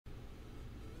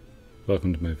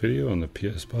Welcome to my video on the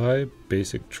PSPi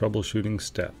basic troubleshooting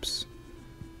steps.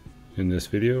 In this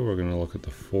video we're going to look at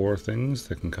the 4 things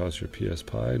that can cause your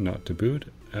PSPi not to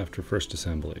boot after first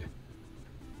assembly.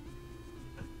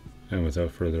 And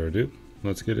without further ado,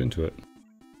 let's get into it.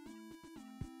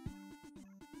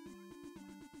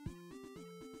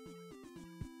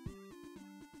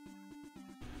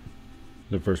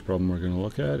 The first problem we're going to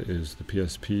look at is the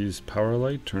PSP's power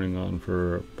light turning on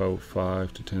for about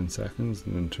 5 to 10 seconds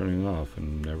and then turning off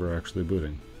and never actually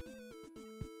booting.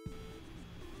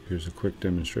 Here's a quick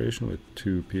demonstration with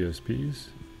 2 PSPs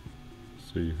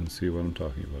so you can see what I'm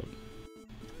talking about.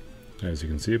 As you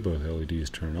can see, both LEDs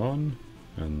turn on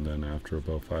and then after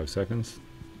about 5 seconds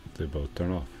they both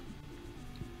turn off.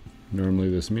 Normally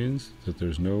this means that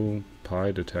there's no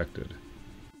pi detected.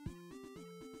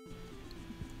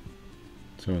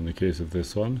 So in the case of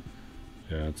this one,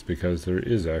 it's because there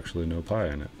is actually no Pi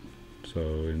in it. So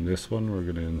in this one we're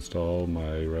going to install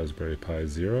my Raspberry Pi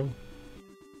Zero.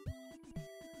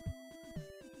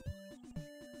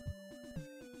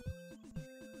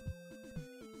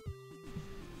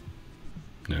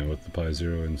 Now with the Pi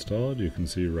Zero installed, you can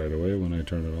see right away when I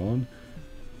turn it on,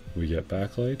 we get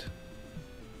backlight.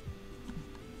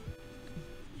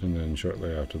 And then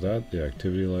shortly after that, the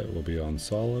activity light will be on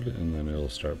solid and then it'll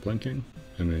start blinking.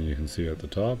 And then you can see at the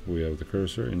top, we have the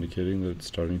cursor indicating that it's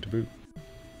starting to boot.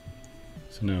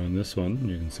 So now in this one,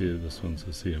 you can see that this one's a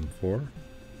CM4.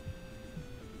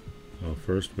 So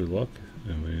first we look,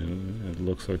 and it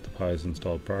looks like the Pi is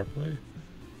installed properly.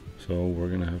 So we're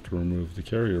going to have to remove the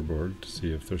carrier board to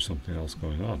see if there's something else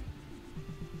going on.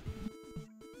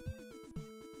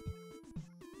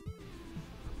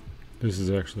 This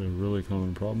is actually a really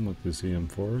common problem with the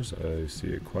CM4s. I see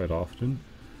it quite often.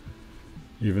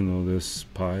 Even though this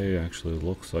Pi actually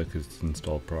looks like it's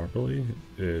installed properly,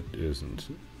 it isn't.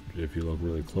 If you look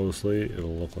really closely,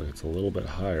 it'll look like it's a little bit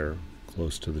higher,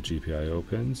 close to the GPIO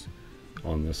pins.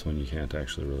 On this one you can't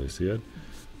actually really see it,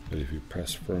 but if you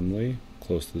press firmly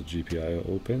close to the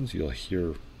GPIO pins, you'll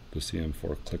hear the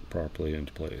CM4 click properly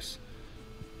into place.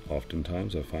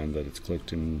 Oftentimes I find that it's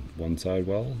clicked in one side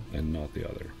well and not the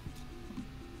other.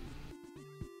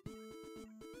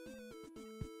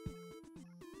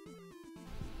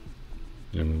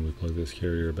 And when we plug this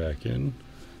carrier back in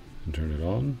and turn it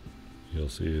on, you'll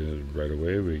see that right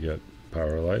away we get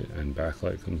power light and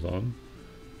backlight comes on.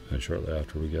 And shortly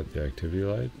after we get the activity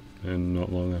light, and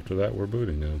not long after that we're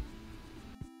booting now.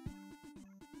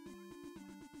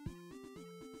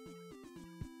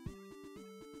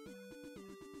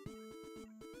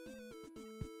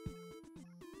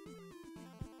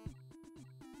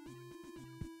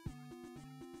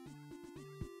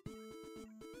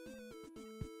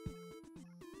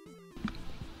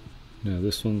 Now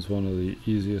this one's one of the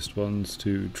easiest ones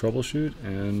to troubleshoot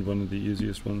and one of the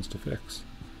easiest ones to fix.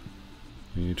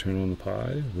 When you turn on the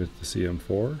Pi with the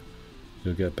CM4,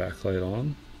 you'll get backlight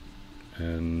on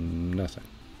and nothing.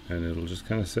 And it'll just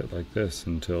kind of sit like this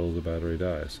until the battery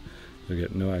dies. You'll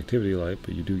get no activity light,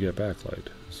 but you do get backlight.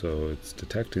 So it's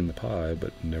detecting the Pi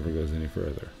but never goes any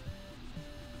further.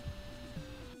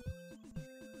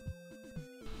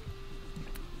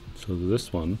 So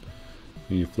this one,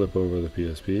 when you flip over the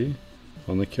PSP,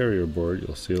 on the carrier board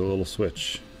you'll see a little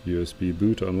switch, USB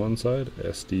boot on one side,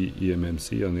 SD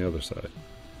eMMC on the other side.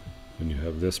 When you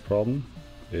have this problem,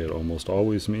 it almost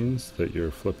always means that you're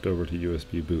flipped over to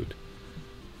USB boot.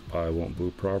 Pi won't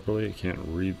boot properly, it can't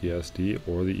read the SD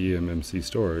or the eMMC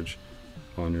storage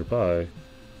on your Pi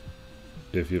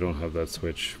if you don't have that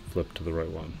switch flipped to the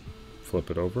right one. Flip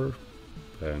it over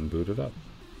and boot it up.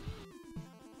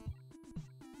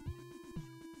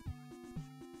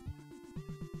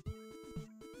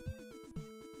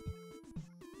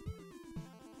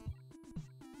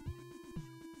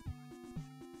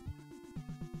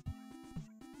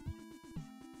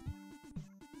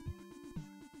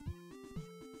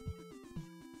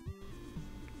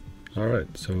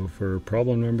 Alright, so for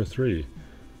problem number 3,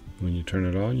 when you turn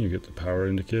it on you get the power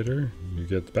indicator, you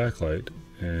get the backlight,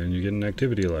 and you get an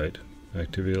activity light.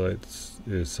 Activity light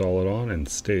is solid on and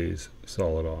stays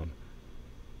solid on.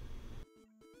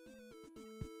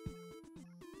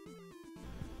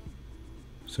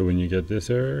 So when you get this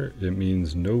error, it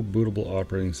means no bootable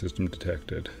operating system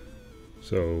detected.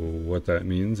 So what that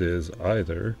means is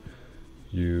either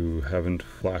you haven't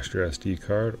flashed your SD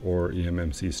card or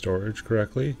eMMC storage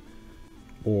correctly,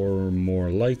 or more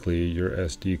likely your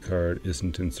SD card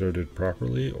isn't inserted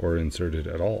properly or inserted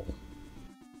at all.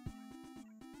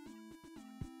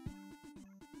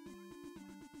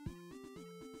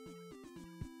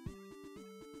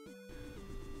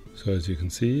 So as you can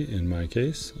see in my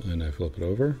case, when I flip it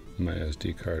over, my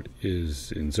SD card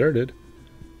is inserted,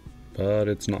 but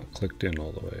it's not clicked in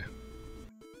all the way.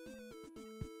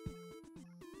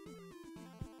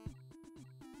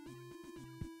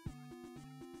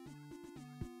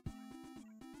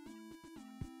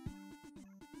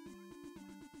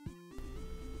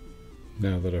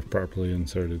 Now that I've properly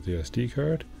inserted the SD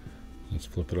card, let's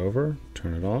flip it over,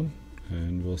 turn it on,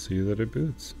 and we'll see that it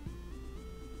boots.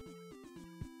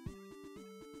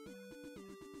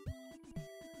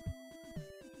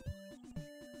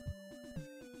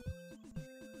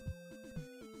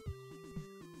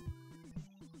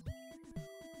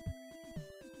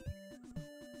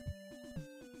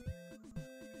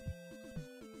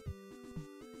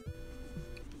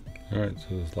 Alright,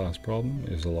 so this last problem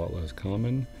is a lot less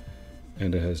common,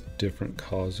 and it has different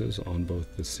causes on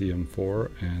both the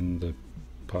CM4 and the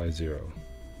Pi 0.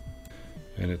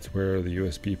 And it's where the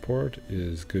USB port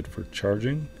is good for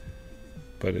charging,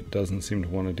 but it doesn't seem to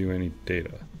want to do any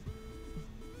data.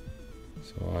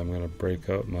 So I'm going to break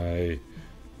out my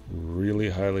really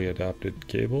highly adapted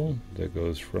cable that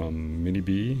goes from mini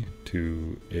B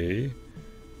to A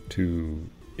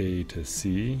to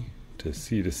C to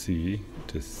C to C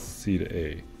to C to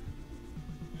A.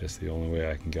 It's the only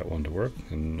way I can get one to work,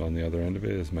 and on the other end of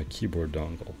it is my keyboard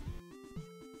dongle.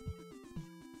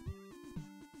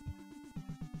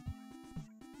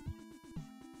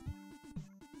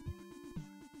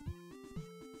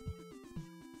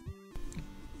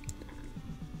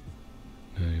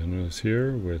 Now you'll notice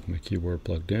here with my keyboard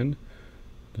plugged in,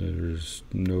 there's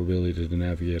no ability to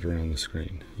navigate around the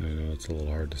screen. I know it's a little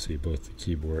hard to see both the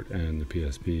keyboard and the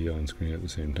PSP on screen at the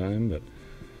same time, but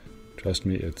trust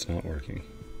me, it's not working.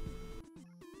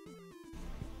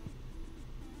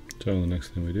 So the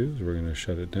next thing we do is we're going to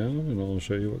shut it down, and I'll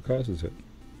show you what causes it.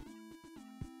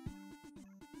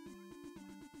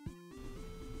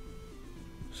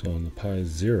 So on the Pi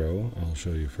 0, I'll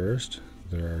show you first.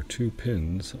 There are 2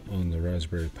 pins on the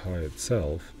Raspberry Pi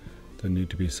itself that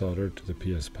need to be soldered to the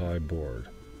PSPi board.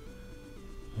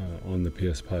 On the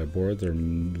PSPi board, they're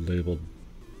labeled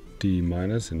D-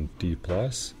 and D+.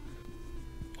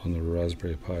 On the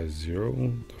Raspberry Pi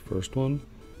 0, the first one,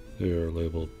 they are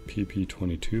labeled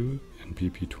PP22 and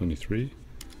PP23.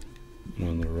 And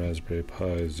on the Raspberry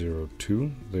Pi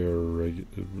 02, they are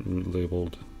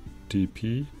labeled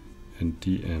DP and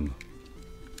DM.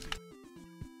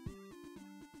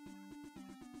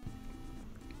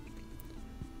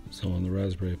 So on the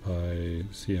Raspberry Pi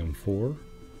CM4,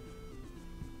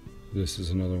 this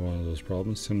is another one of those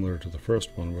problems similar to the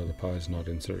first one where the Pi is not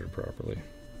inserted properly.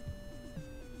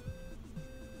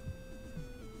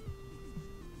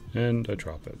 And I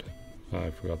drop it. I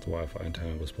forgot the Wi-Fi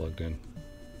antenna was plugged in.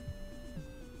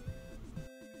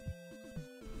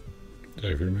 So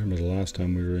if you remember the last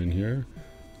time we were in here,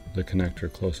 the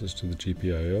connector closest to the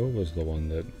GPIO was the one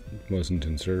that wasn't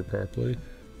inserted properly.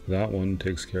 That one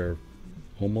takes care of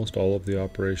almost all of the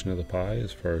operation of the Pi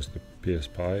as far as the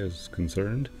PSPi is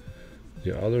concerned.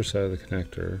 The other side of the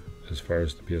connector, as far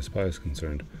as the PSPi is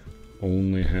concerned,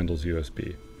 only handles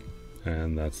USB,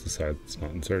 and that's the side that's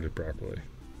not inserted properly.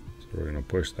 So we're going to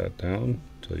push that down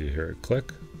until you hear it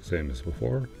click, same as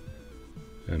before,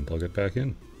 and plug it back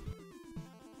in.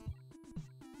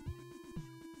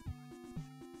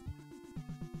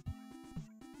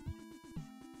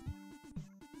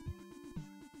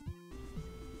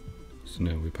 So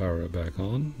now we power it back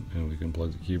on, and we can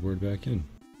plug the keyboard back in.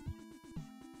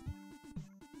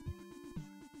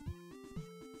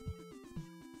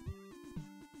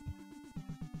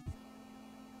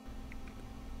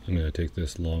 I'm going to take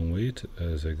this long wait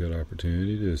as a good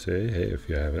opportunity to say, hey, if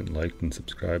you haven't liked and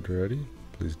subscribed already,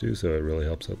 please do so. It really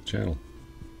helps out the channel.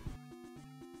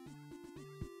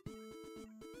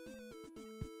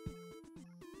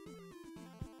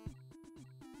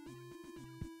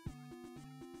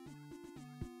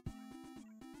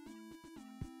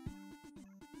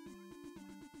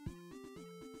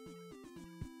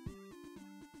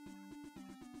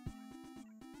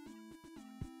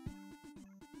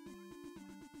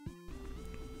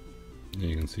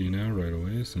 You can see now right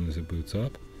away, as soon as it boots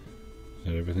up,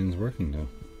 that everything's working now.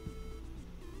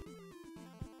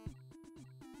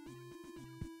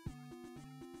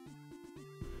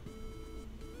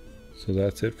 So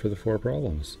that's it for the 4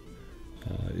 problems.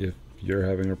 If you're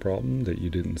having a problem that you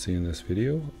didn't see in this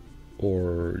video,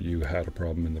 or you had a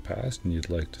problem in the past and you'd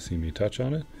like to see me touch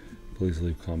on it, please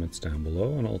leave comments down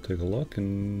below and I'll take a look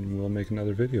and we'll make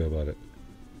another video about it.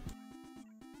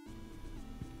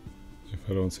 If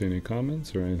I don't see any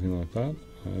comments or anything like that,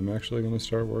 I'm actually going to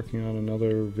start working on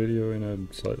another video in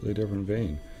a slightly different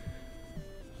vein.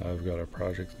 I've got a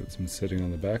project that's been sitting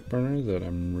on the back burner that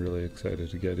I'm really excited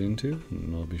to get into,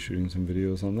 and I'll be shooting some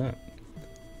videos on that.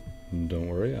 And don't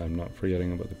worry, I'm not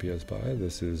forgetting about the PSPi.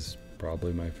 This is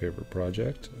probably my favorite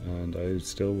project, and I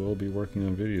still will be working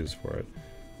on videos for it.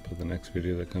 But the next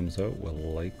video that comes out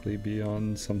will likely be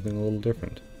on something a little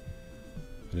different.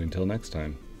 But until next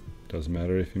time, doesn't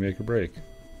matter if you make or break,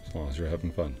 as long as you're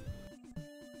having fun.